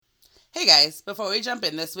Hey guys, before we jump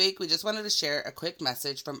in this week, we just wanted to share a quick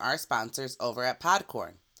message from our sponsors over at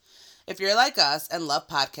Podcorn. If you're like us and love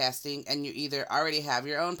podcasting and you either already have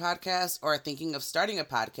your own podcast or are thinking of starting a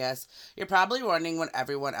podcast, you're probably wondering what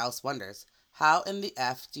everyone else wonders. How in the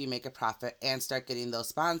F do you make a profit and start getting those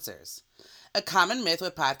sponsors? A common myth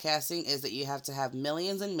with podcasting is that you have to have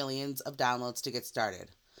millions and millions of downloads to get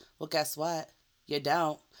started. Well, guess what? You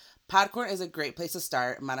don't. Podcorn is a great place to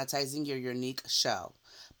start monetizing your unique show.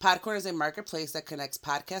 Podcorn is a marketplace that connects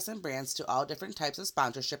podcasts and brands to all different types of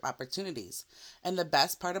sponsorship opportunities. And the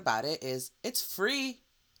best part about it is it's free.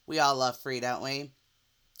 We all love free, don't we?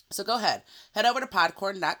 So go ahead, head over to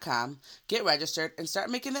podcorn.com, get registered, and start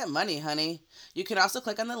making that money, honey. You can also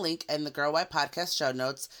click on the link in the Girl Why Podcast show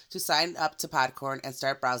notes to sign up to Podcorn and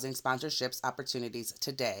start browsing sponsorships opportunities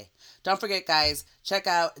today. Don't forget, guys, check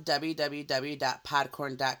out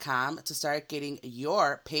www.podcorn.com to start getting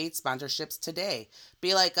your paid sponsorships today.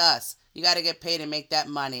 Be like us. You got to get paid and make that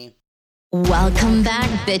money. Welcome back,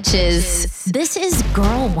 bitches. This is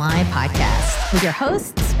Girl Why Podcast with your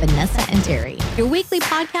hosts, Vanessa and Terry, your weekly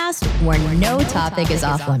podcast where no topic is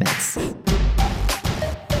off limits.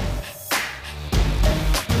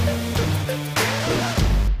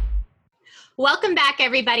 Welcome back,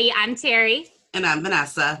 everybody. I'm Terry. And I'm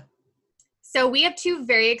Vanessa. So we have two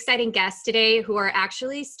very exciting guests today who are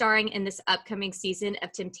actually starring in this upcoming season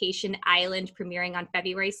of Temptation Island, premiering on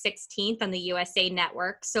February 16th on the USA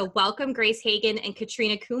Network. So welcome, Grace Hagan and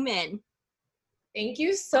Katrina Koomen. Thank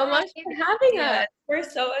you so much for having us. We're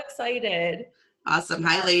so excited. Awesome.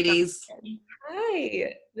 Hi, ladies.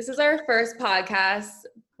 Hi. This is our first podcast,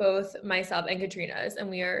 both myself and Katrina's, and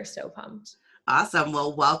we are so pumped. Awesome.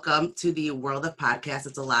 Well, welcome to the world of podcasts.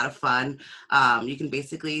 It's a lot of fun. You can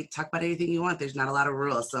basically talk about anything you want. There's not a lot of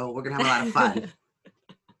rules, so we're going to have a lot of fun.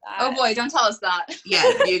 Oh boy, don't tell us that.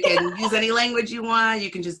 Yeah, you can use any language you want.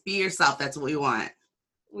 You can just be yourself. That's what we want.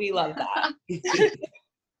 We love that.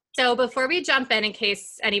 So before we jump in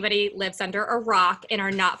case anybody lives under a rock and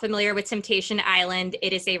are not familiar with Temptation Island,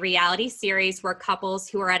 it is a reality series where couples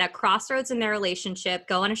who are at a crossroads in their relationship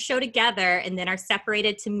go on a show together and then are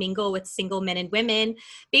separated to mingle with single men and women,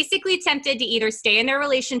 basically tempted to either stay in their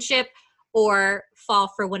relationship or fall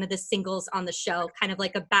for one of the singles on the show, kind of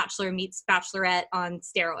like a Bachelor meets Bachelorette on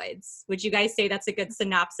steroids. Would you guys say that's a good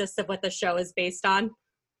synopsis of what the show is based on?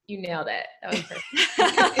 You nailed it. That was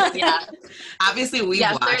perfect. Yeah. Obviously, we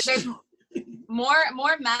watched. There's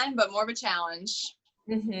more men, but more of a challenge.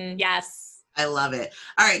 Mm-hmm. Yes. I love it.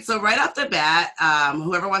 All right, so right off the bat,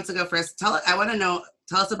 whoever wants to go first, tell us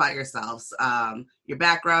about yourselves, your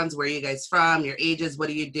backgrounds, where are you guys from, your ages, what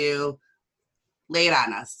do you do? Lay it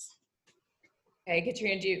on us. Okay,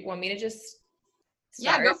 Katrina, do you want me to just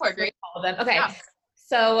start? Yeah, go for it, Grace. All of them. Okay. Yeah.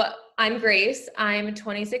 So I'm Grace. I'm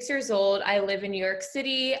 26 years old. I live in New York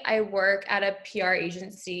City. I work at a PR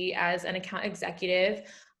agency as an account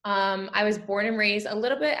executive. I was born and raised a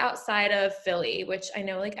little bit outside of Philly, which I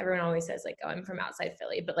know like everyone always says like, oh, I'm from outside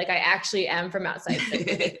Philly, but like I actually am from outside Philly,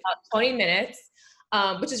 about 20 minutes,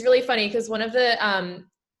 which is really funny because one of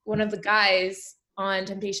the guys on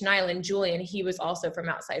Temptation Island, Julian, he was also from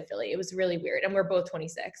outside Philly. It was really weird. And we're both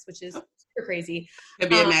 26, which is super crazy.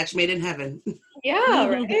 It'd be a match made in heaven. Yeah,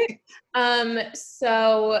 right. Yeah,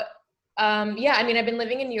 I mean, I've been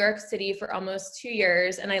living in New York City for almost 2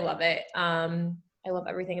 years and I love it. I love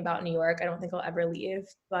everything about New York. I don't think I'll ever leave,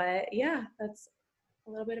 but yeah, that's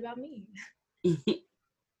a little bit about me.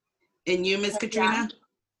 And you, Miss Katrina? Yeah.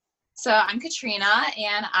 So I'm Katrina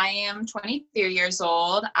and I am 23 years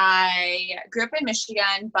old. I grew up in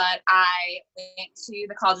Michigan, but I went to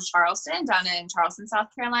the College of Charleston down in Charleston, South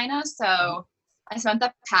Carolina. So I spent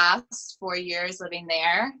the past 4 years living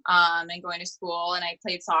there and going to school, and I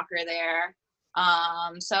played soccer there.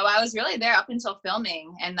 So I was really there up until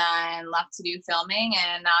filming and then left to do filming,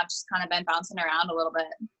 and I've just kind of been bouncing around a little bit.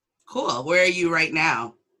 Cool. Where are you right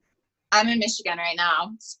now? I'm in Michigan right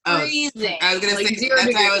now. It's freezing. I was going to say,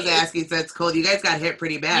 that's why I was asking. So it's cold. You guys got hit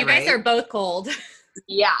pretty bad, right? You guys are both cold.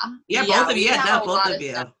 Yeah. Yeah, both of you. Yeah, both of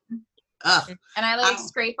you. Ugh. And I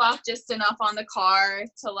scrape off just enough on the car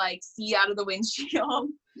to see out of the windshield.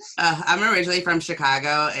 I'm originally from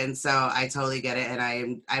Chicago, and so I totally get it.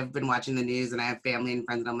 And I've been watching the news, and I have family and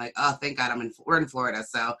friends, and I'm like, oh, thank God we're in Florida,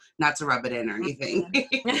 so not to rub it in or anything.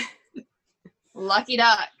 Lucky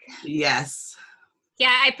duck. Yes. Yeah,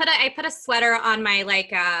 I put a sweater on my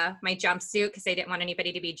my jumpsuit because I didn't want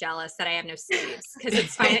anybody to be jealous that I have no sleeves because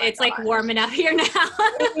it's fine. It's warm enough here now.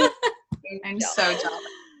 I'm so jealous.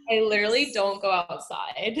 I literally don't go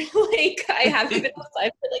outside. I haven't been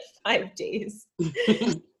outside for 5 days.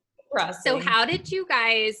 So how did you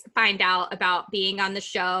guys find out about being on the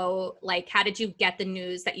show? Like, how did you get the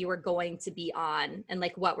news that you were going to be on? And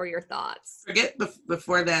like, what were your thoughts?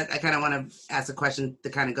 Before that, I kind of want to ask a question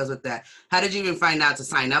that kind of goes with that. How did you even find out to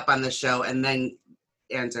sign up on the show and then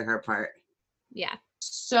answer her part? Yeah.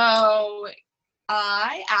 So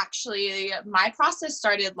my process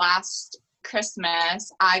started last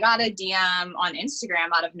Christmas. I got a DM on Instagram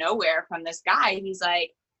out of nowhere from this guy. He's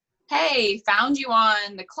like, hey, found you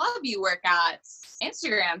on the club you work at's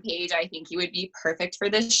Instagram page. I think you would be perfect for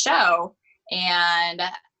this show. And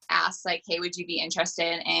asked like, hey, would you be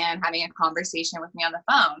interested in having a conversation with me on the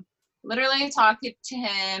phone? Literally talked to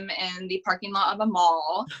him in the parking lot of a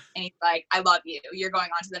mall. And he's like, I love you. You're going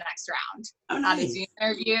on to the next round. Oh, nice. Had a Zoom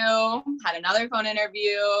interview, had another phone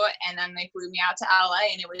interview, and then they flew me out to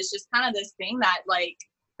LA. And it was just kind of this thing that like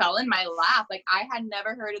fell in my lap. Like I had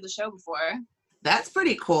never heard of the show before. That's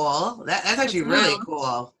pretty cool. That's actually really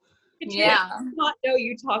cool. Yeah. I did not know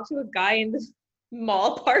you talked to a guy in the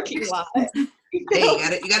mall parking lot. Hey,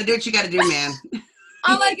 you gotta do what you gotta do, man.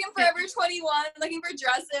 I'm like in Forever 21 looking for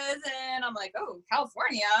dresses, and I'm like, oh,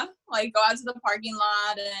 California. Like go out to the parking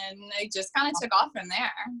lot, and it just kind of took off from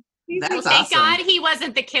there. That was Thank awesome. God he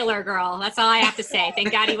wasn't the killer, girl. That's all I have to say.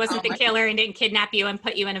 Thank God he wasn't the killer and didn't kidnap you and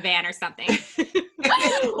put you in a van or something.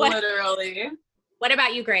 Literally. What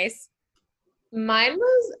about you, Grace? Mine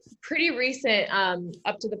was pretty recent,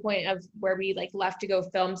 up to the point of where we like left to go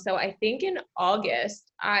film. So I think in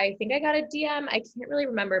August, I think I got a DM. I can't really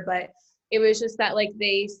remember, but it was just that like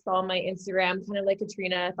they saw my Instagram, kind of like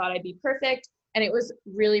Katrina, thought I'd be perfect. And it was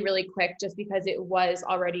really, really quick just because it was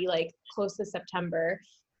already like close to September.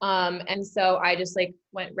 And so I just like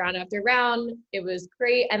went round after round. It was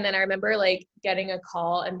great. And then I remember like getting a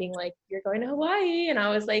call and being like, you're going to Hawaii. And I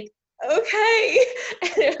was like, okay.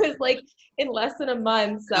 And it was like in less than a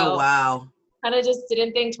month. So oh, wow. Kind of just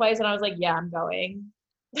didn't think twice. And I was like, yeah, I'm going.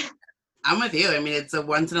 I'm with you. I mean, it's a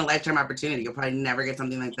once in a lifetime opportunity. You'll probably never get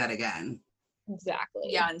something like that again. Exactly.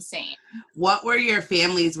 Yeah, insane. What were your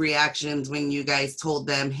family's reactions when you guys told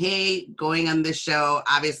them, hey, going on this show?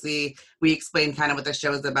 Obviously, we explained kind of what the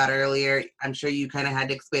show is about earlier. I'm sure you kind of had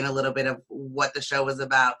to explain a little bit of what the show was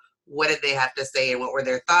about. What did they have to say and what were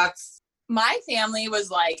their thoughts? My family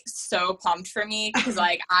was like so pumped for me because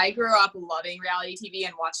like I grew up loving reality TV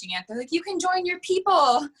and watching it. They're like, you can join your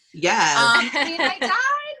people. Yeah. I mean, my dad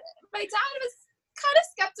was kind of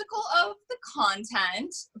skeptical of the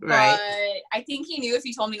content, right. But I think he knew if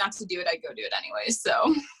he told me not to do it, I'd go do it anyways.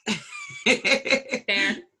 So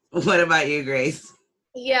Fair. What about you, Grace?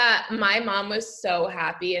 Yeah, my mom was so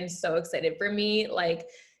happy and so excited for me, like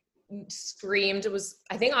screamed, was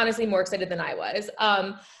I think honestly more excited than I was.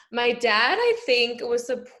 My dad, I think, was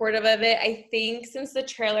supportive of it. I think since the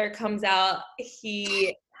trailer comes out,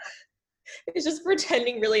 he is just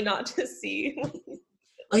pretending really not to see.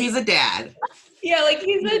 Well, he's a dad. Yeah, like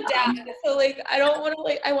he's a dad. So like I don't want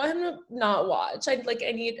to I want him to not watch. I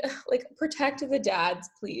need like protect the dads,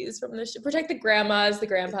 please, from this. Protect the grandmas, the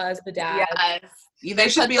grandpas, the dads. yes. There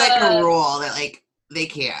should be like a rule that like they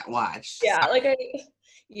can't watch.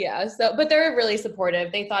 Yeah, so but they're really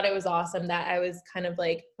supportive. They thought it was awesome that I was kind of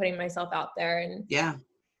like putting myself out there, and yeah,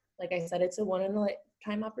 like I said, it's a one in a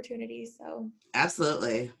lifetime opportunity. So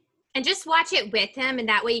absolutely. And just watch it with him, and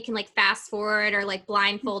that way you can like fast forward or like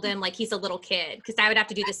blindfold him like he's a little kid. Because I would have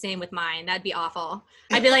to do the same with mine. That'd be awful.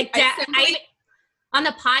 I'd be like, on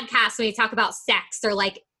the podcast when you talk about sex or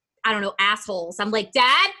like, I don't know, assholes. I'm like,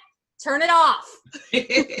 Dad, turn it off.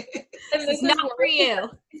 And this is not for you.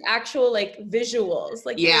 Actual like visuals,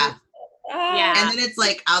 like yeah. Yeah. And then it's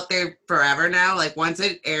like out there forever now. Like once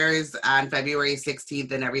it airs on February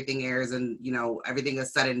 16th and everything airs and you know everything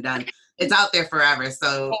is said and done, it's out there forever.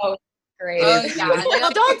 So great.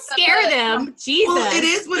 Well, don't scare them. Jesus. Well, it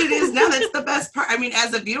is what it is now. That's the best part. I mean,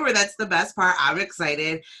 as a viewer, that's the best part. I'm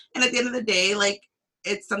excited. And at the end of the day, like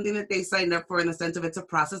it's something that they signed up for in the sense of it's a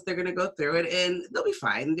process. They're going to go through it and they'll be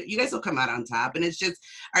fine. You guys will come out on top. And it's just,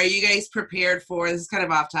 are you guys prepared for, this is kind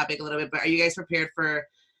of off topic a little bit, but are you guys prepared for,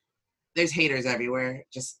 there's haters everywhere.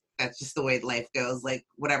 That's just the way life goes. Like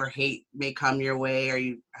whatever hate may come your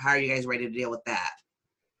way. How are you guys ready to deal with that?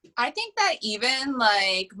 I think that even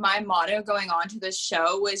like my motto going on to this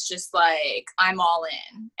show was just like, I'm all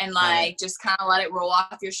in and like, just kind of let it roll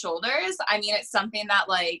off your shoulders. I mean, it's something that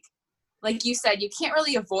like you said, you can't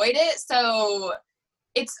really avoid it. So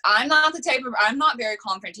I'm not very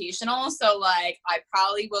confrontational. So like, I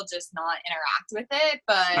probably will just not interact with it,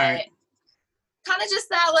 but kind of just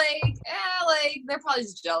that like, they're probably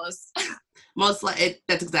just jealous.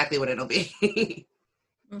 That's exactly what it'll be.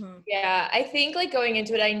 Mm-hmm. Yeah. I think like going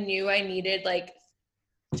into it, I knew I needed like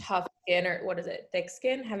tough skin, or what is it? Thick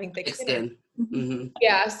skin? Having thick skin. Mm-hmm.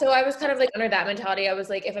 Yeah. So I was kind of like under that mentality. I was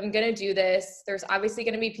like, if I'm going to do this, there's obviously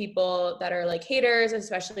going to be people that are like haters,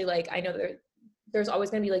 especially like, I know there's always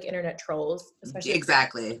going to be like internet trolls, especially.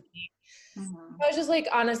 Exactly. I was just like,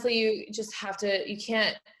 honestly, you just have to, you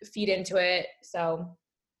can't feed into it. So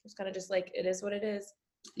it's kind of just like, it is what it is.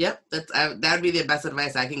 Yep. That would be the best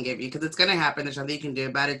advice I can give you, because it's going to happen. There's nothing you can do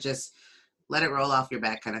about it. Just let it roll off your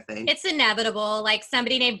back kind of thing. It's inevitable. Like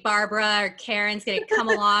somebody named Barbara or Karen's going to come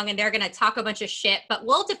along and they're going to talk a bunch of shit, but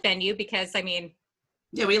we'll defend you because, I mean.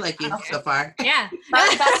 Yeah, we like you so far. Yeah.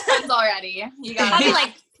 We're best friends already. You got I'll be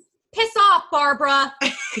like, piss off, Barbara.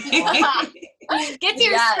 Get to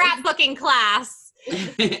your scrapbooking class.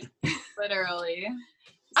 Literally.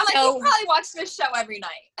 I'm like, you probably watch this show every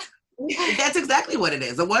night. That's exactly what it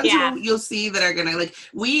is. The ones who you'll see that are gonna, like,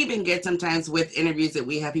 we even get sometimes with interviews that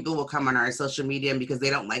we have, people will come on our social media, and because they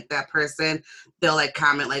don't like that person, they'll like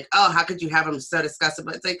comment like, oh, how could you have them so disgusted?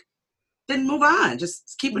 But it's like, then move on.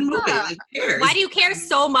 Just keep it moving. Like, cheers. Why do you care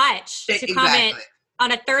so much to Exactly. comment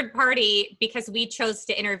on a third party because we chose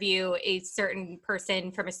to interview a certain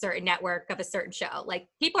person from a certain network of a certain show? Like,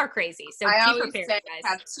 people are crazy. So I be always prepared, say guys.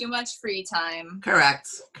 have too much free time. Correct.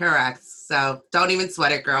 So don't even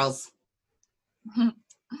sweat it, girls.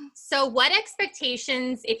 So what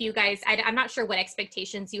expectations, if you guys, I'm not sure what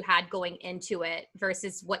expectations you had going into it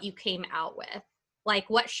versus what you came out with. Like,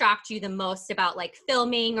 what shocked you the most about like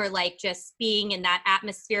filming or like just being in that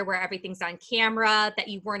atmosphere where everything's on camera that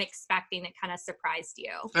you weren't expecting that kind of surprised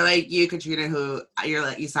you? Or like you, Katrina, who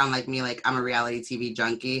you sound like me, like I'm a reality TV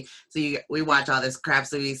junkie. So we watch all this crap,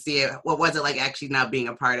 so we see it. What was it like actually not being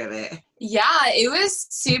a part of it? Yeah, it was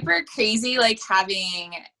super crazy, like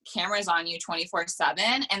having cameras on you 24/7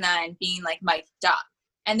 and then being like mic'd up.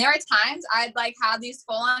 And there are times I'd like have these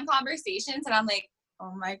full-on conversations and I'm like,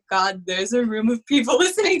 oh my God, there's a room of people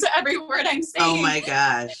listening to every word I'm saying. Oh my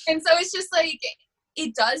gosh. And so it's just like,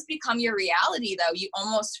 it does become your reality though. You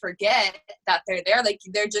almost forget that they're there. Like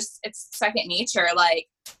it's second nature. Like,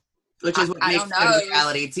 which is what makes it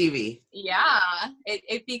reality TV. Yeah.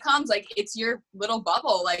 It becomes like, it's your little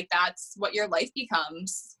bubble. Like that's what your life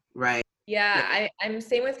becomes. Right. Yeah. I'm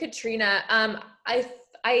same with Katrina.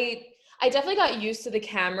 I definitely got used to the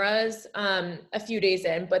cameras a few days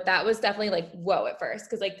in, but that was definitely like, whoa at first.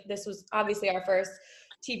 Cause like this was obviously our first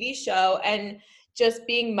TV show, and just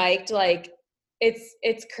being mic'd, like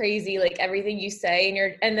it's crazy. Like everything you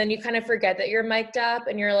say and then you kind of forget that you're mic'd up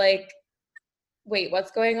and you're like, wait,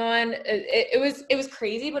 what's going on? It was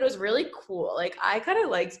crazy, but it was really cool. Like I kind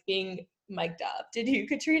of liked being mic'd up. Did you,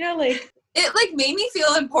 Katrina? Like, it like made me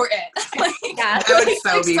feel important. Like, that would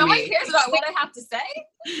so be someone me. cares about what I have to say.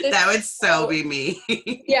 That would so be me.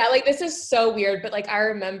 Yeah, like this is so weird, but like I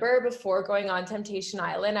remember before going on Temptation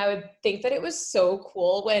Island, I would think that it was so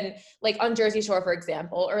cool when like on Jersey Shore, for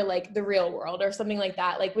example, or like The Real World or something like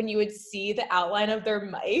that, like when you would see the outline of their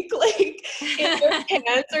mic, like in their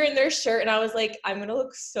pants or in their shirt, and I was like, I'm gonna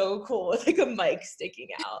look so cool with like a mic sticking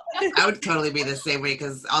out. I would totally be the same way,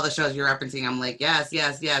 because all the shows you're referencing, I'm like, yes.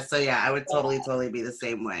 So yeah, I would totally be the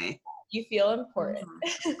same way. You feel important.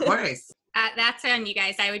 Of course. That's on you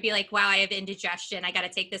guys. I would be like, wow, I have indigestion. I got to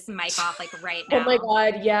take this mic off like right now. Oh my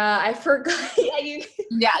God. Yeah. I forgot.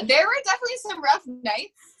 Yeah. There were definitely some rough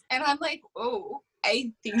nights and I'm like, oh,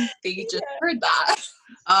 I think they just heard that.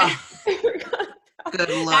 Oh, good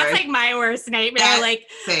Lord. That's like my worst nightmare. Like,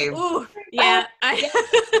 same. Ooh, yeah.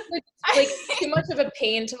 Like too much of a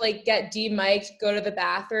pain to like get demiked, go to the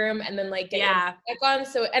bathroom, and then like get your mic on.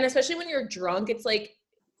 So, and especially when you're drunk, it's like,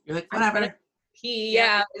 you're like, whatever. Pee.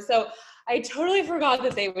 Yeah. So I totally forgot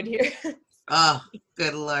that they would hear. Oh,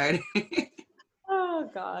 good Lord. Oh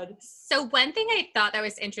God. So one thing I thought that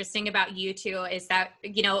was interesting about you two is that,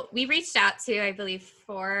 you know, we reached out to, I believe,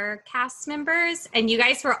 4 cast members, and you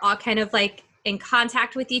guys were all kind of like in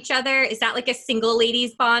contact with each other. Is that like a single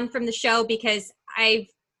ladies bond from the show? Because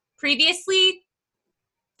previously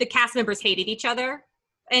the cast members hated each other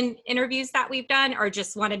in interviews that we've done, or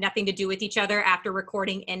just wanted nothing to do with each other after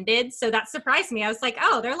recording ended. So that surprised me. I was like,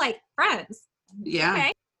 oh, they're like friends. Yeah.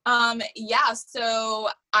 Okay. Yeah, so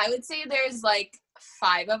I would say there's like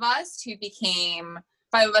 5 of us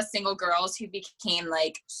single girls who became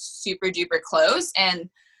like super duper close. And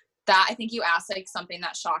that, I think you asked like something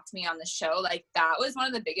that shocked me on the show. Like that was one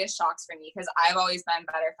of the biggest shocks for me, because I've always been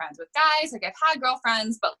better friends with guys. Like I've had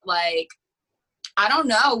girlfriends, but like, I don't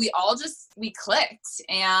know, we clicked,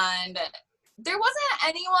 and there wasn't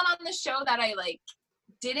anyone on the show that I like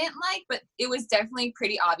didn't like, but it was definitely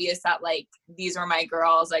pretty obvious that like these were my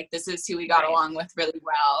girls, like this is who we got along with really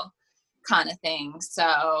well, kind of thing.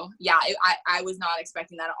 So yeah, I was not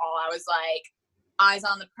expecting that at all. I was like, eyes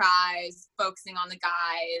on the prize, focusing on the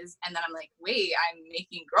guys. And then I'm like, wait, I'm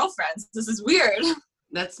making girlfriends. This is weird.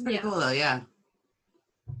 That's pretty cool though, yeah.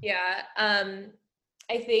 Yeah.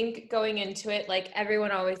 I think going into it, like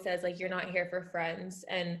everyone always says, like, you're not here for friends.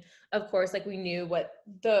 And of course, like we knew what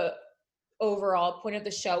the overall point of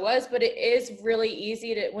the show was, but it is really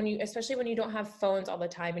easy to, especially when you don't have phones all the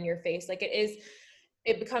time in your face, like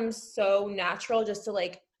it becomes so natural just to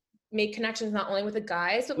like make connections, not only with the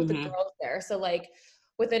guys, but with the girls there. So like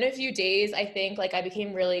within a few days, I think like I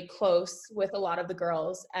became really close with a lot of the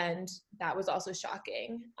girls, and that was also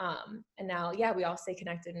shocking. And now, yeah, we all stay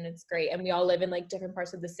connected and it's great. And we all live in like different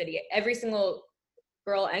parts of the city. Every single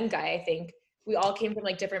girl and guy, I think we all came from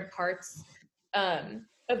like different parts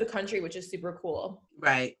of the country, which is super cool.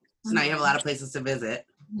 Right. So now you have a lot of places to visit.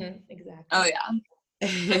 Exactly. Oh yeah.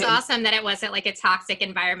 It's awesome that it wasn't like a toxic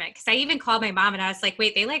environment, because I even called my mom and I was like,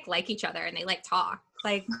 wait, they like each other and they like talk.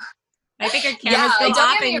 Like I figured cameras go don't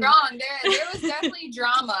off. get me wrong, there was definitely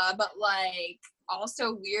drama, but like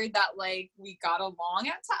also weird that like we got along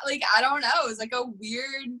at times. Like I don't know, it was like a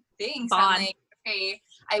weird thing. So I'm like, okay,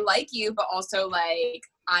 I like you, but also like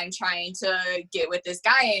I'm trying to get with this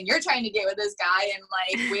guy and you're trying to get with this guy, and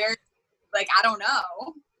like we're like, I don't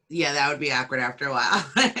know. Yeah, that would be awkward after a while.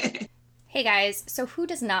 Hey guys, so who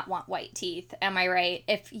does not want white teeth? Am I right?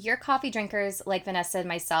 If you're coffee drinkers like Vanessa and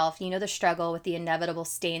myself, you know the struggle with the inevitable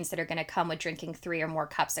stains that are going to come with drinking 3 or more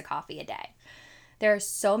cups of coffee a day. There are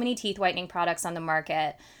so many teeth whitening products on the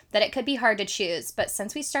market that it could be hard to choose, but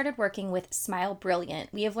since we started working with Smile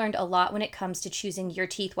Brilliant, we have learned a lot when it comes to choosing your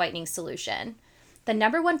teeth whitening solution. The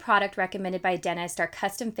number one product recommended by dentists are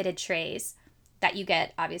custom fitted trays that you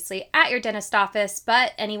get, obviously, at your dentist office,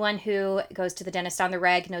 but anyone who goes to the dentist on the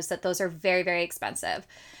reg knows that those are very, very expensive.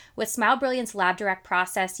 With Smile Brilliant's Lab Direct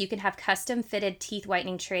process, you can have custom fitted teeth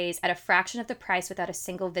whitening trays at a fraction of the price without a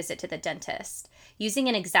single visit to the dentist. Using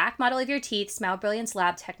an exact model of your teeth, Smile Brilliant's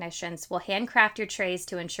lab technicians will handcraft your trays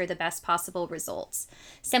to ensure the best possible results.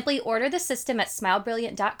 Simply order the system at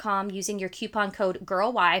smilebrilliant.com using your coupon code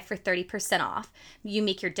GIRLY for 30% off. You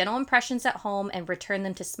make your dental impressions at home and return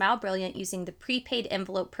them to Smile Brilliant using the prepaid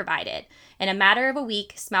envelope provided. In a matter of a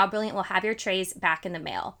week, Smile Brilliant will have your trays back in the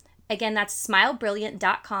mail. Again, that's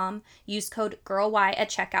smilebrilliant.com. Use code GIRLY at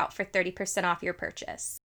checkout for 30% off your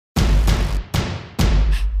purchase.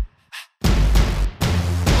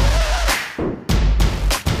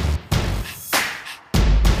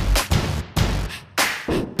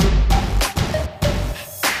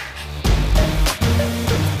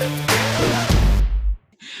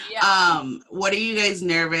 What are you guys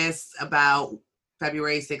nervous about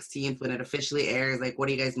February 16th when it officially airs? Like, what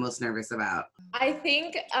are you guys most nervous about? I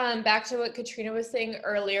think back to what Katrina was saying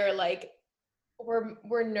earlier, like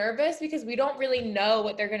we're nervous because we don't really know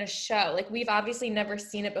what they're going to show. Like we've obviously never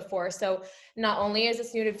seen it before. So not only is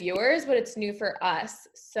this new to viewers, but it's new for us.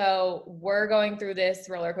 So we're going through this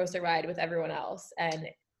roller coaster ride with everyone else. And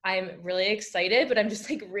I'm really excited, but I'm just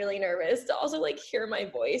like really nervous to also like hear my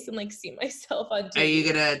voice and like see myself on TV. Are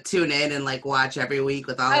you gonna tune in and like watch every week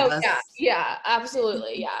with all of us? Yeah,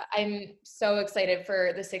 absolutely. Yeah, I'm so excited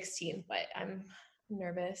for the 16th, but I'm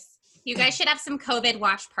nervous. You guys should have some COVID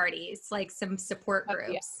watch parties, like some support groups.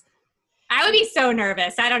 Yeah. I would be so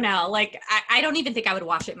nervous. I don't know. Like, I don't even think I would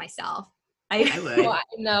watch it myself. I would.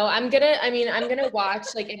 No, I'm gonna watch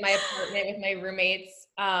like in my apartment with my roommates.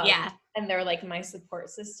 Yeah. And they're like my support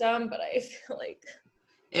system, but I feel like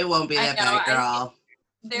it won't be that bad, girl.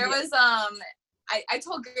 There was I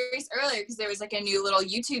told Grace earlier because there was like a new little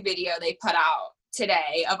YouTube video they put out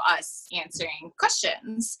today of us answering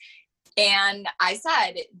questions. And I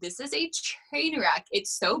said, this is a train wreck.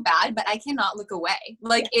 It's so bad, but I cannot look away.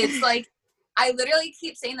 Like, it's like, I literally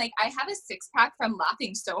keep saying, like, I have a 6-pack from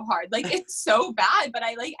laughing so hard. Like, it's so bad, but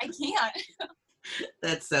I can't.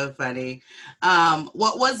 That's so funny.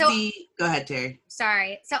 What was go ahead, Terry.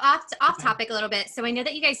 Sorry. So off topic a little bit. So I know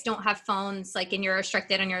that you guys don't have phones, like, and you're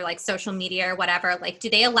restricted on your like social media or whatever. Like, do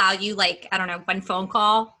they allow you like, I don't know, one phone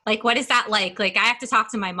call? Like, what is that like? Like, I have to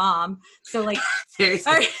talk to my mom. So like,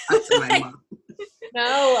 seriously, talk to my mom.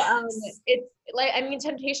 No, it's like, I mean,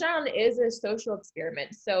 Temptation Island is a social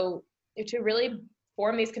experiment. So to really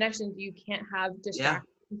form these connections, you can't have distractions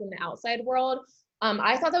in the outside world.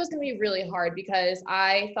 I thought that was going to be really hard because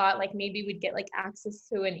I thought like maybe we'd get like access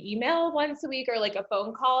to an email once a week or like a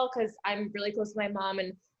phone call because I'm really close to my mom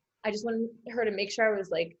and I just wanted her to make sure I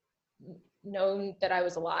was like known that I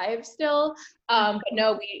was alive still. But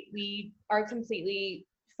no, we are completely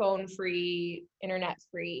phone free, internet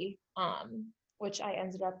free, which I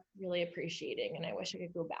ended up really appreciating and I wish I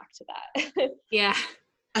could go back to that. Yeah.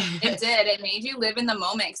 It did. It made you live in the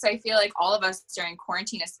moment. Because I feel like all of us during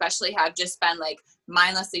quarantine especially have just been like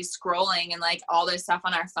mindlessly scrolling and like all this stuff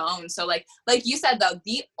on our phone. So like you said though,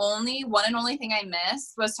 the one and only thing I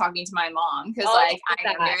missed was talking to my mom. Because I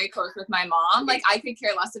am very close with my mom. Like I could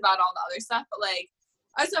care less about all the other stuff, but like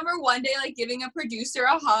I just remember one day like giving a producer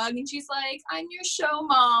a hug and she's like, "I'm your show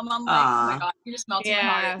mom." I'm like, "Oh my God, you just melted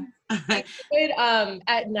my heart."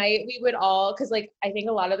 At night we would all, because like I think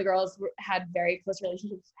a lot of the girls have very close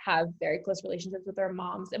relationships with their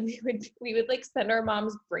moms, and we would like send our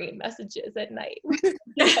moms brain messages at night. Time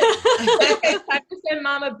to send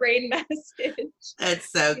mom a brain message.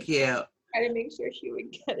 That's so cute. Try to make sure she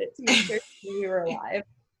would get it, to make sure we were alive.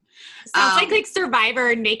 Sounds like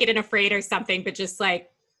Survivor, Naked and Afraid or something, but just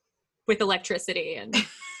like with electricity and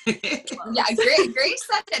yeah, Grace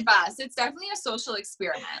said it best. It's definitely a social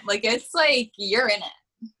experiment. Like it's like you're in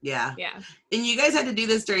it. Yeah. Yeah. And you guys had to do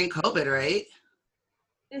this during COVID, right?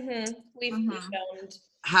 We filmed.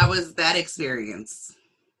 How was that experience?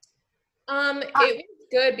 It was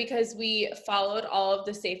good because we followed all of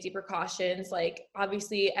the safety precautions. Like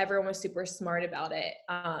obviously everyone was super smart about it.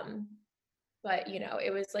 But you know,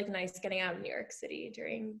 it was like nice getting out of New York City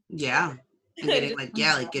during. Yeah. And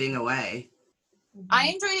getting getting away. I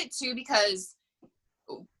enjoyed it too because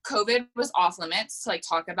COVID was off limits to like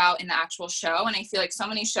talk about in the actual show, and I feel like so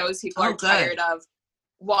many shows people are tired of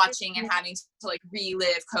watching and having to like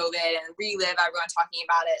relive COVID and relive everyone talking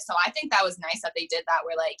about it. So I think that was nice that they did that,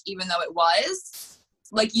 where like even though it was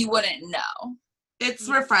like you wouldn't know. It's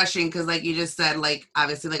refreshing because, like you just said, like,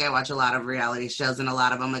 obviously, like, I watch a lot of reality shows, and a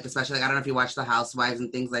lot of them, like, especially, like, I don't know if you watch The Housewives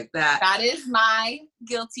and things like that. That is my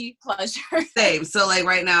guilty pleasure. Same. So, like,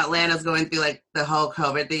 right now, Atlanta's going through, like, the whole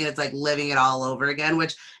COVID thing, and it's, like, living it all over again,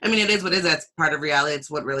 which, I mean, it is what it is. That's part of reality.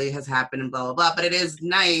 It's what really has happened and blah, blah, blah. But it is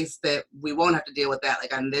nice that we won't have to deal with that,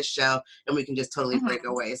 like, on this show, and we can just totally break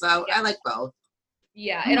away. So I like both.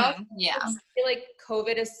 Yeah, it also, I feel like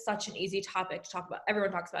COVID is such an easy topic to talk about. Everyone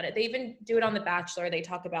talks about it. They even do it on The Bachelor. They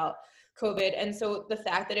talk about COVID. And so the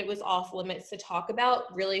fact that it was off limits to talk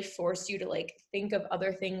about really forced you to like think of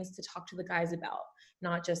other things to talk to the guys about,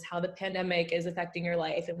 not just how the pandemic is affecting your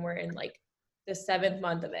life. And we're in like the 7th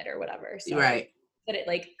month of it or whatever. So right. That it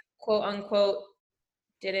like quote unquote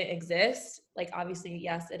didn't exist. Like obviously,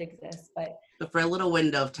 yes, it exists, but for a little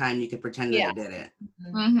window of time, you could pretend that it didn't.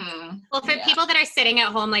 Well, for people that are sitting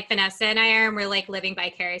at home like Vanessa and I are, and we're like living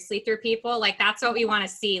vicariously through people, like that's what we want to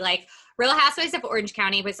see. Like Real Housewives of Orange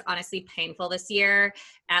County was honestly painful this year.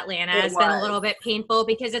 Atlanta has been a little bit painful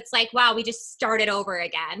because it's like, wow, we just started over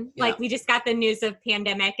again. Yeah. Like we just got the news of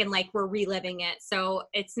pandemic and like we're reliving it. So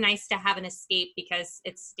it's nice to have an escape because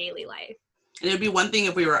it's daily life. And it would be one thing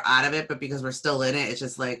if we were out of it, but because we're still in it, it's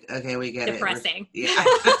just like, okay, we get depressing.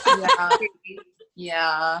 it.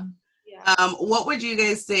 Yeah. What would you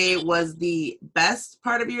guys say was the best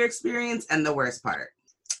part of your experience and the worst part?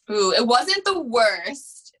 Ooh, it wasn't the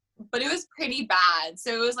worst, but it was pretty bad.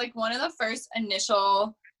 So it was like one of the first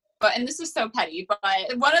initial, and this is so petty, but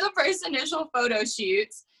one of the first initial photo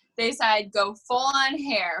shoots, they said go full on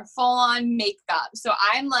hair, full on makeup. So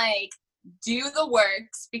I'm like, do the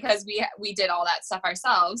works because we did all that stuff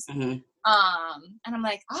ourselves. And I'm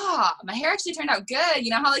like, my hair actually turned out good.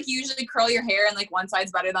 You know how like you usually curl your hair and like one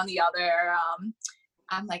side's better than the other.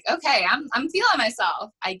 I'm like, okay, I'm feeling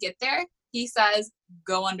myself. I get there. He says,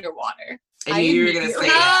 go underwater. I knew you were gonna say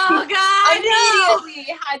that. Oh God! I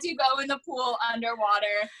immediately had to go in the pool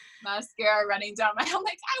underwater. Mascara running down my. I'm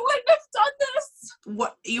like, I wouldn't have done this.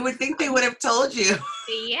 What you would think they would have told you?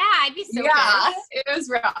 Yeah, I'd be so pissed. It was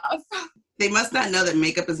rough. They must not know that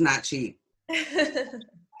makeup is not cheap.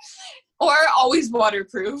 Or always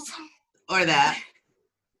waterproof. Or that.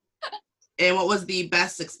 And what was the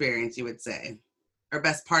best experience, you would say? Or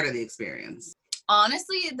best part of the experience?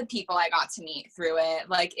 Honestly, the people I got to meet through it.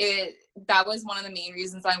 Like that was one of the main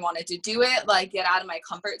reasons I wanted to do it, like get out of my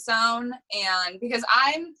comfort zone. And because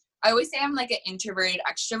I always say I'm like an introverted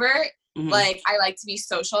extrovert. Like I like to be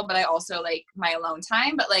social, but I also like my alone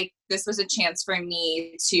time. But like this was a chance for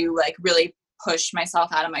me to like really push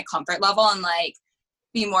myself out of my comfort level and like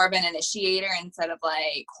be more of an initiator instead of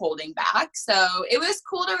like holding back. So it was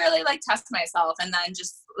cool to really like test myself. And then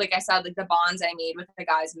just like I said, like the bonds I made with the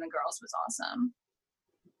guys and the girls was awesome.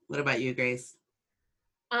 What about you, Grace?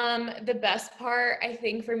 The best part I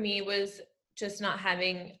think for me was just not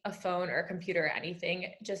having a phone or a computer or anything.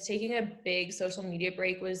 Just taking a big social media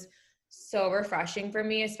break was so refreshing for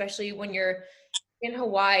me, especially when you're in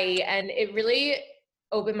Hawaii. And it really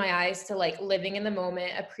opened my eyes to like living in the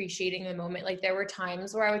moment, appreciating the moment. Like there were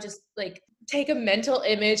times where I would just like take a mental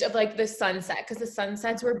image of like the sunset, because the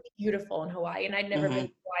sunsets were beautiful in Hawaii and I'd never been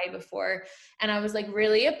to Hawaii before. And I was like,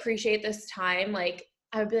 really appreciate this time. Like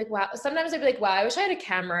I would be like, wow. Sometimes I'd be like, wow, I wish I had a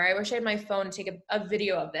camera. I wish I had my phone to take a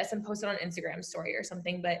video of this and post it on Instagram story or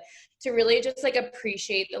something. But to really just like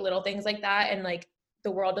appreciate the little things like that. And like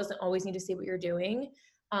the world doesn't always need to see what you're doing.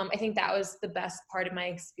 I think that was the best part of my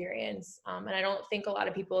experience. And I don't think a lot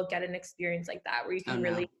of people get an experience like that where you can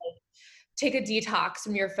really like, take a detox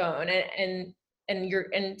from your phone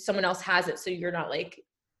and someone else has it. So you're not like,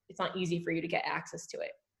 it's not easy for you to get access to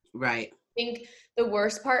it. Right. I think the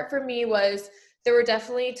worst part for me was there were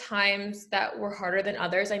definitely times that were harder than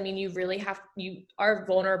others. I mean, you are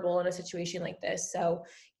vulnerable in a situation like this. So,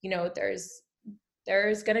 you know, there's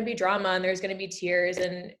going to be drama and there's going to be tears.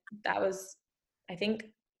 And that was, I think,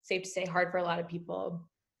 safe to say, hard for a lot of people.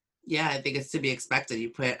 Yeah, I think it's to be expected. You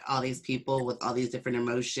put all these people with all these different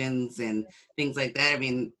emotions and things like that. I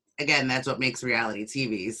mean, again, that's what makes reality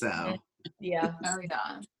TV. So, yeah. Oh,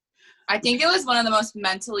 yeah. I think it was one of the most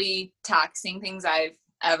mentally taxing things I've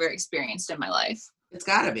ever experienced in my life. It's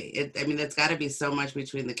gotta be. I mean, it's gotta be so much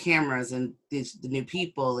between the cameras and the new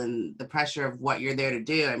people and the pressure of what you're there to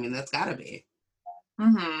do. I mean, that's gotta be.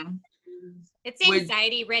 Mm-hmm. It's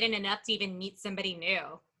anxiety ridden enough to even meet somebody new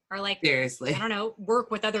or like, seriously, I don't know,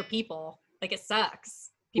 work with other people. Like it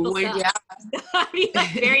sucks. People suck. Yeah. I'd be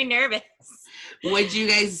like very nervous. Would you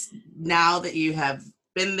guys, now that you have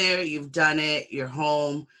been there, you've done it, you're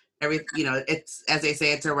home, it's, as they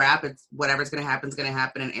say, it's a wrap. It's whatever's going to happen is going to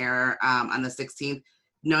happen and air on the 16th.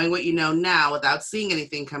 Knowing what you know now, without seeing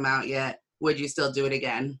anything come out yet, would you still do it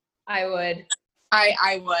again? I would.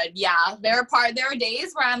 I would, yeah. There were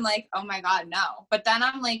days where I'm like, oh my God, no. But then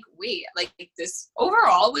I'm like, wait, like this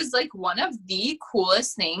overall was like one of the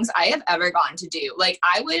coolest things I have ever gotten to do. Like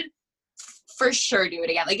I would for sure do it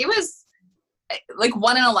again. Like it was like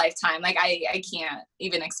one in a lifetime. Like I can't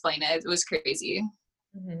even explain it. It was crazy.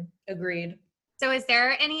 Mm-hmm. Agreed. So is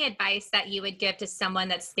there any advice that you would give to someone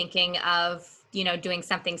that's thinking of, doing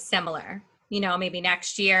something similar, maybe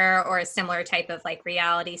next year or a similar type of like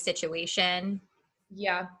reality situation?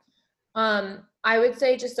 Yeah. I would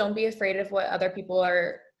say just don't be afraid of what other people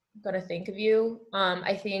are going to think of you.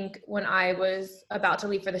 I think when I was about to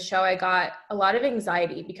leave for the show, I got a lot of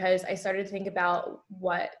anxiety because I started to think about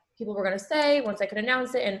what people were going to say once I could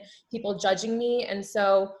announce it and people judging me. And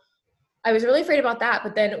so I was really afraid about that.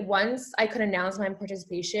 But then once I could announce my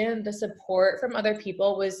participation, the support from other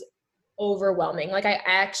people was overwhelming. Like I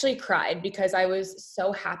actually cried because I was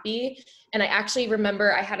so happy. And I actually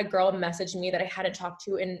remember I had a girl message me that I hadn't talked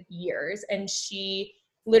to in years. And she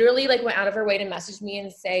literally like went out of her way to message me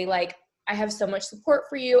and say like, I have so much support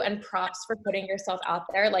for you and props for putting yourself out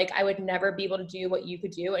there. Like I would never be able to do what you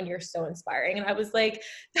could do. And you're so inspiring. And I was like,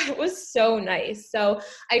 that was so nice. So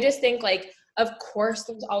I just think like, of course,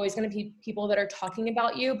 there's always going to be people that are talking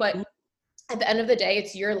about you, but at the end of the day,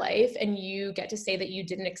 it's your life and you get to say that you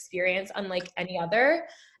didn't experience unlike any other.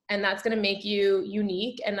 And that's going to make you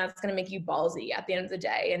unique and that's going to make you ballsy at the end of the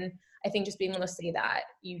day. And I think just being able to say that,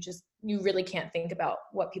 you really can't think about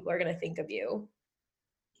what people are going to think of you.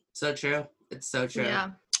 So true. It's so true.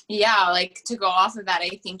 Yeah, like to go off of that,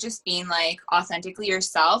 I think just being like authentically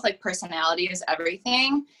yourself, like personality is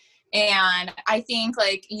everything. And I think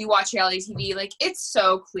like you watch reality TV, like it's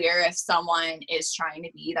so clear if someone is trying to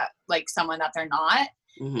be that like someone that they're not.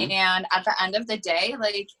 Mm-hmm. And at the end of the day,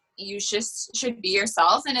 like you just should be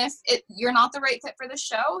yourself. And if you're not the right fit for the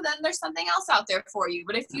show, then there's something else out there for you.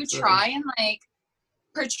 But if you try and like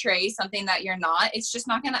portray something that you're not, it's just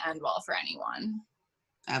not going to end well for anyone.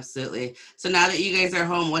 Absolutely. So now that you guys are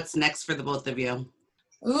home, what's next for the both of you?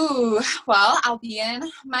 Ooh, well, I'll be in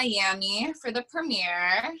Miami for the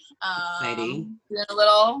premiere. Exciting. Doing a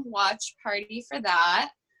little watch party for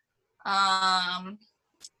that.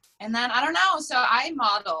 And then I don't know. So I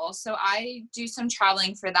model. So I do some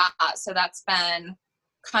traveling for that. So that's been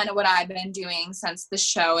kind of what I've been doing since the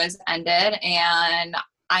show has ended. And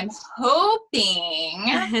I'm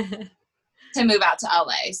hoping to move out to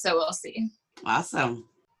LA. So we'll see. Awesome.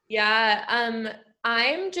 Yeah.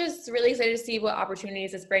 I'm just really excited to see what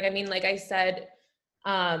opportunities this bring. I mean, like I said,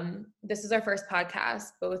 this is our first podcast,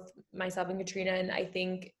 both myself and Katrina, and I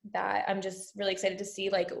think that I'm just really excited to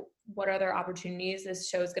see like what other opportunities this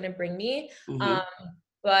show is going to bring me. Mm-hmm.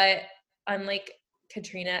 But unlike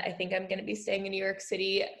Katrina, I think I'm going to be staying in New York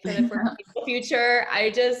City for the foreseeable future.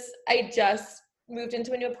 I just moved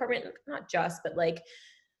into a new apartment, not just, but like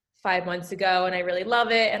 5 months ago, and I really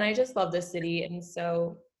love it, and I just love this city, and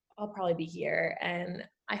so I'll probably be here, and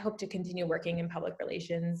I hope to continue working in public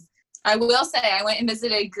relations. I will say I went and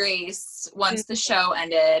visited Grace once the show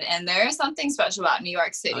ended, and there's something special about New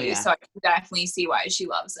York City. Oh, yeah. So I can definitely see why she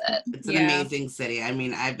loves it. It's an amazing city. I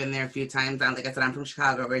mean, I've been there a few times. Like I said, I'm from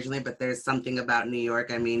Chicago originally, but there's something about New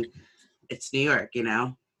York. I mean, it's New York, you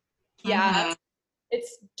know? Yeah. Mhm.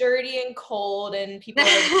 It's dirty and cold, and people are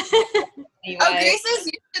anyway. Oh, Grace is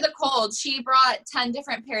used to the cold. She brought 10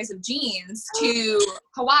 different pairs of jeans to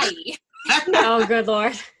Hawaii. Oh, good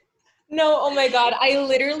Lord. No, oh my God. I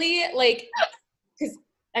literally, like, because,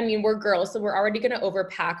 I mean, we're girls, so we're already going to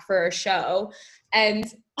overpack for a show. And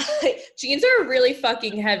jeans are really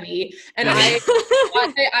fucking heavy. And I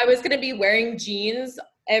was going to be wearing jeans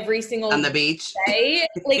every single On the beach. day.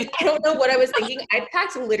 Like, I don't know what I was thinking. I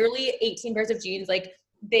packed literally 18 pairs of jeans. Like,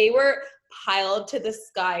 they were piled to the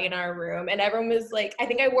sky in our room. And everyone was like, I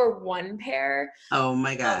think I wore one pair. Oh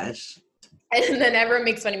my gosh. And then everyone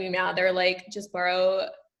makes fun of me now. They're like, just borrow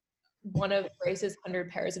one of Grace's 100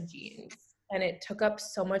 pairs of jeans. And it took up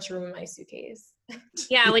so much room in my suitcase.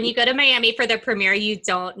 Yeah, when you go to Miami for the premiere, you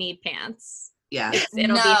don't need pants. Yeah.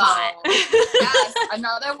 It'll be hot. Yes,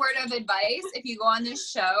 another word of advice, if you go on this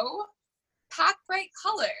show, pack bright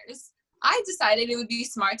colors. I decided it would be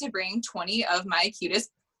smart to bring 20 of my cutest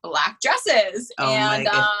black dresses. Oh and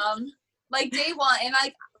my like day one, and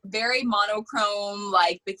like very monochrome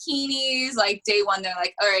like bikinis. Like day one, they're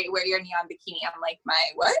like, all right, wear your neon bikini. I'm like, my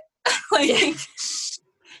what? Like,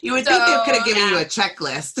 you would think they could have given you a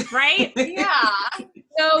checklist. Right? yeah.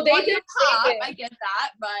 No, they Well, did pop, take it. I get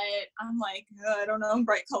that, but I'm like, I don't know,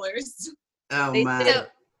 bright colors. Oh They my. did,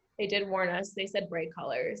 they did warn us. They said bright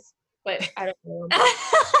colors, but I don't know.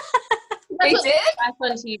 They did? That's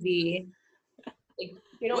on TV. Like,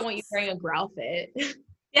 they don't want you wearing a growl fit.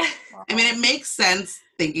 Yeah. I mean, it makes sense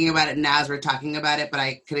thinking about it now as we're talking about it, but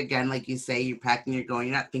I could, again, like you say, you're packing, you're going,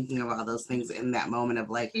 you're not thinking of all those things in that moment of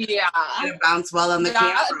like, Yeah. it bounce well on the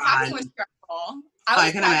Packing camera. was stressful. I I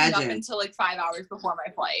was can packing imagine. up until like 5 hours before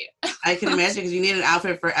my flight. I can imagine because you need an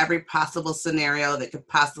outfit for every possible scenario that could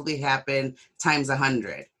possibly happen times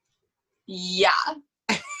 100. Yeah.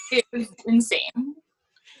 It was insane.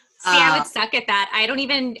 See, I would suck at that. I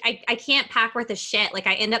can't pack worth a shit. Like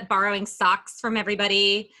I end up borrowing socks from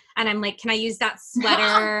everybody and I'm like, can I use that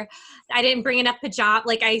sweater? I didn't bring enough pajama.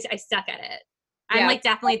 Like I suck at it. I'm like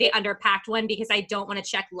definitely the underpacked one because I don't want to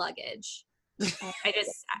check luggage. I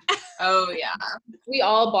just. Oh yeah. We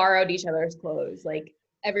all borrowed each other's clothes. Like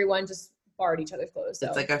everyone just borrowed each other's clothes. So.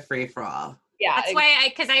 It's like a free for all. Yeah. That's why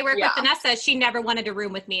because I work with Vanessa, she never wanted to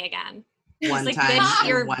room with me again. One Like, time. bitch,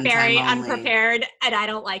 you're one very time only. unprepared and I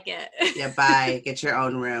don't like it. Yeah, bye. Get your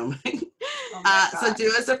own room. Oh So do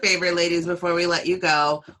us a favor, ladies, before we let you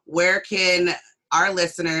go. Where can our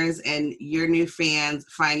listeners and your new fans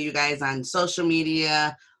find you guys on social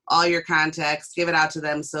media, all your contacts? Give it out to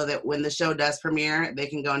them so that when the show does premiere, they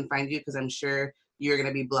can go and find you because I'm sure you're going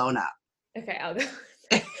to be blown up. Okay, I'll go.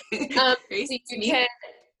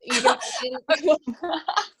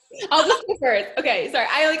 I'll just go first. Okay, sorry.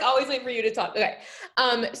 I like always wait for you to talk. Okay.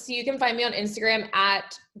 So you can find me on Instagram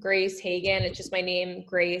at Grace Hagan. It's just my name,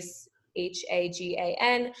 Grace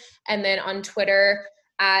Hagan. And then on Twitter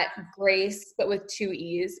at Grace, but with 2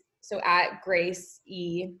 E's. So at Grace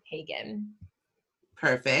E Hagan.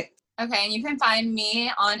 Perfect. Okay, and you can find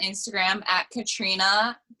me on Instagram at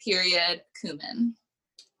Katrina.Koomen.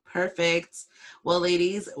 Perfect. Well,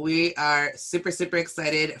 ladies, we are super, super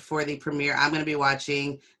excited for the premiere. I'm going to be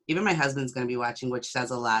watching. Even my husband's going to be watching, which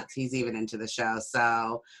says a lot. He's even into the show.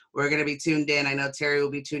 So we're going to be tuned in. I know Terry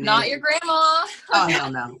will be tuned in. Not your grandma. Oh,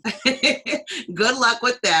 hell no. Good luck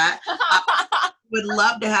with that. Would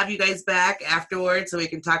love to have you guys back afterwards so we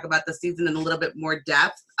can talk about the season in a little bit more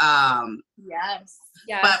depth. Yes.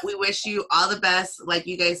 But we wish you all the best. Like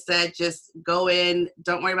you guys said, just go in.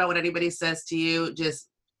 Don't worry about what anybody says to you. Just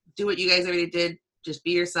do what you guys already did. Just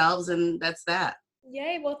be yourselves, and that's that.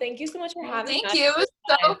 Yay. Well, thank you so much for having us. Thank you. It was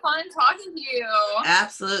so fun talking to you.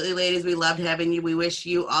 Absolutely, ladies. We loved having you. We wish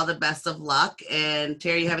you all the best of luck. And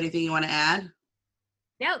Terry, you have anything you want to add?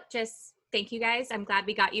 No, just thank you guys. I'm glad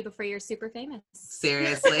we got you before you're super famous.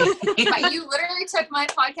 Seriously. But you literally took my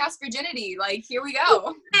podcast virginity. Like, here we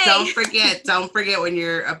go. Hey. Don't forget when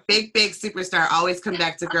you're a big, big superstar, always come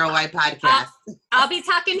back to Girl White Podcast. I'll be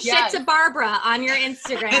talking shit to Barbara on your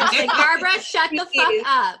Instagram. Like, Barbara, shut the fuck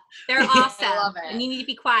up. They're awesome. I love it. And you need to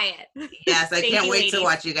be quiet. Yes, I Thank can't you, wait ladies. to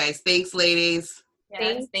watch you guys. Thanks, ladies.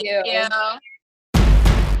 Yes, Thank you.